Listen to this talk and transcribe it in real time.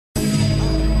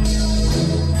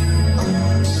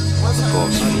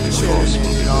this,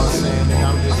 you know what I'm saying, nigga.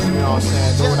 I'm just, you know what I'm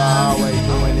saying, do what I always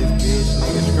do in this bitch,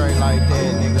 nigga. Straight like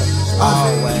that, nigga.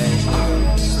 Always.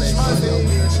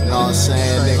 You know what I'm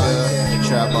saying, nigga.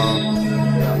 Trap on.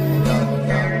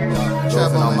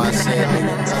 Trapping on my set,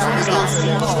 nigga.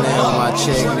 Playing on my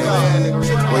check,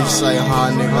 nigga. What you say,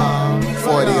 huh, nigga?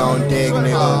 40 on deck,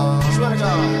 nigga.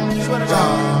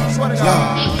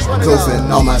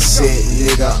 Goofing on my set,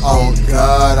 nigga. On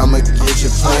God, I'ma get you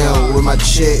playing with my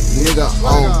check, nigga.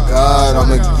 On God,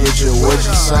 I'ma get you what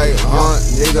you say, huh,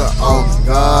 nigga. On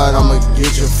God, I'ma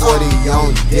get you 40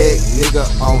 on deck, nigga.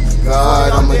 On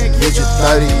God, I'ma get you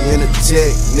 30 in the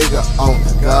tech, nigga. On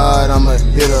God, I'ma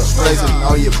hit a flexing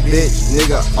on your bitch,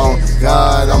 nigga. On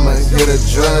God, I'ma hit a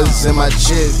drugs in my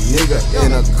chest, nigga.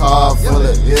 In a car full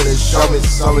of hitters, show me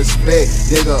some respect,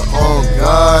 nigga. On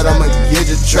God, I'ma get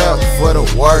you trapped for the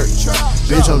work.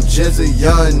 Bitch, I'm just a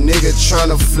young nigga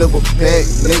tryna flip a pack,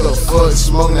 nigga. Fuck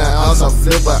smoke that ounce, I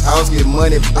flip a ounce, get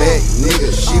money back, nigga.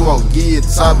 She won't give you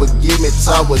top, but give me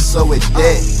top, what's up with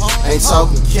that? Ain't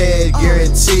talking cash,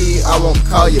 guarantee I won't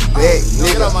call you back,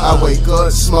 nigga. I wake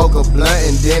up, smoke a blunt,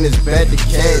 and then it's back to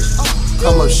cash.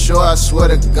 Come up short, I swear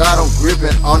to God, I'm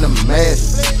gripping on the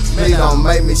mask. Please don't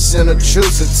make me send a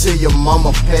truce until your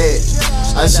mama pass.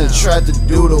 I should try to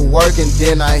do the work and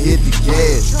then I hit the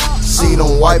gas. See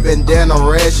them white bandana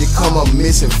rash, you come up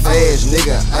missing fast,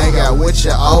 nigga. Ain't got what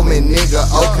you owe me, nigga.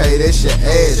 Okay, that's your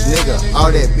ass, nigga. All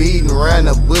that beating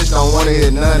around the bush, don't wanna hear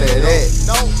none of that.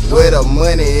 Where the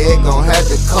money at, gon' have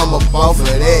to come up off of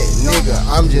that, nigga.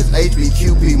 I'm just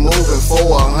HBQP moving for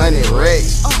 100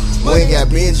 racks. When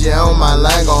got Benji on my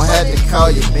line, gon' have to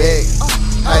call you back.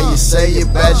 How you say you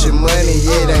bout your money,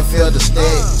 yeah, they feel the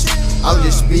stack. I'm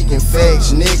just speaking facts,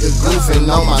 nigga, goofing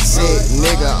on my set,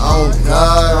 nigga. On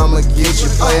God, I'ma get you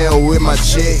playing with my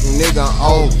check, nigga.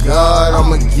 On God,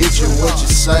 I'ma get you what you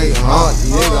say, huh,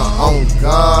 nigga. On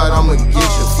God, I'ma get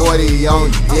you 40 on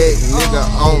deck, nigga.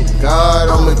 On God,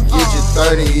 I'ma get you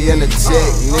 30 in the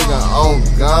tech, nigga. On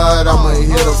God, I'ma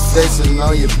hit a flexing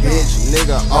on your bitch,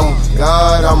 nigga. On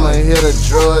God, I'ma hit a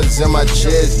drugs in my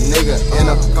chest, nigga. In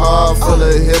a car full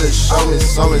of hitters, show me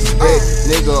some respect,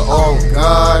 nigga. On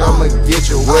God, I'ma get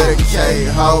you with a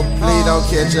K-ho. Please don't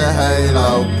catch a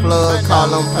halo. Plug, call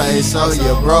them pay, so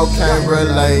your bro can't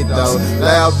relate though.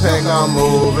 Loud pack, I'm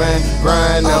moving,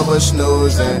 grind never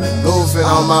snoozing. Goofing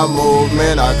on my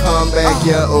movement, I come back,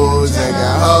 you're oozing.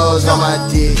 Got hoes on my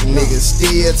dick, niggas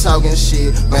still talking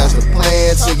shit. Master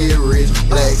plan to get rich.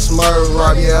 Black Smurf,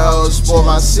 rob your hoes, spoil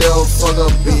myself, fuck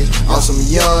a bitch. On some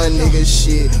young nigga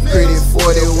shit, pretty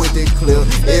 40 with the clip.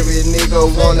 Every nigga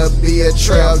wanna be a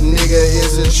trap, nigga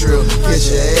is a trip. Catch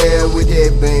your air with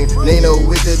that beam, Nina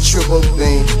with the triple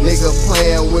beam. Nigga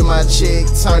playing with my chick,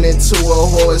 turn into a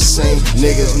horse scene.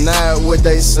 Niggas not what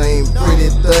they seem,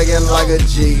 pretty thuggin' like a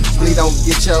G. Please don't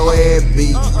get your ass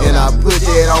beat, and I put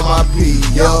that on my P.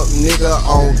 Yup, nigga,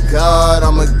 on God,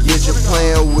 I'ma get you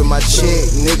playing with my chick.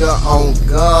 Nigga, on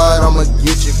God, I'ma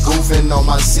get you goofing on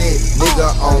my set. Nigga,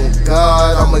 on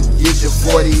God, I'ma get you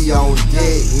 40 on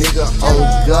deck. Nigga, on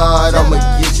God, I'ma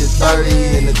get you 30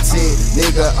 in the tip.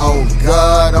 Nigga, on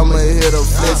God, I'ma hit a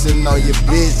flexing on your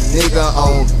bitch. Nigga,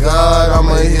 on God,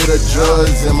 I'ma hit a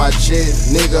drugs in my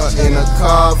chest. Nigga, in a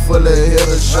car full of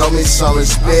hitters, show me some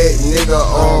respect. Nigga,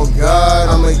 on God,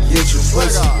 I'ma get you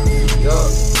pussy.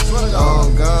 Yup,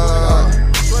 on God,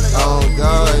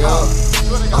 yo,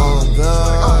 on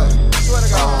God.